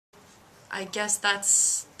I guess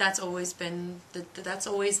that's always been that's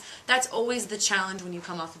always the challenge when you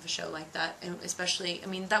come off of a show like that, and especially, I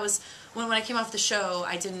mean, that was when I came off the show.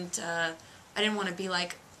 I didn't want to be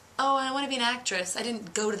like, oh, I want to be an actress. I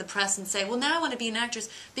didn't go to the press and say, well, now I want to be an actress,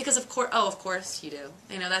 because of course you do.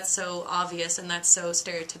 You know, that's so obvious and that's so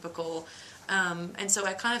stereotypical, and so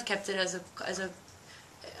I kind of kept it as a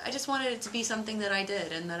I just wanted it to be something that I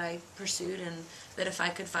did and that I pursued, and that if I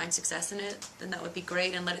could find success in it, then that would be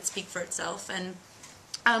great, and let it speak for itself. And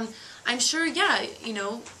I'm sure, yeah, you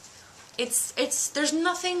know, there's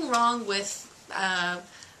nothing wrong with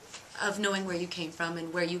of knowing where you came from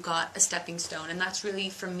and where you got a stepping stone, and that's really,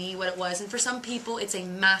 for me, what it was. And for some people, it's a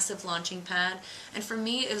massive launching pad, and for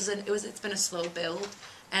me, it's been a slow build,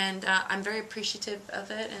 and I'm very appreciative of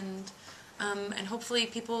it, and hopefully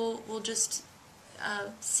people will just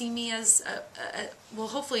see me as will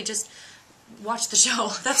hopefully just watch the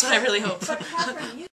show. That's what I really hope. But Katharine,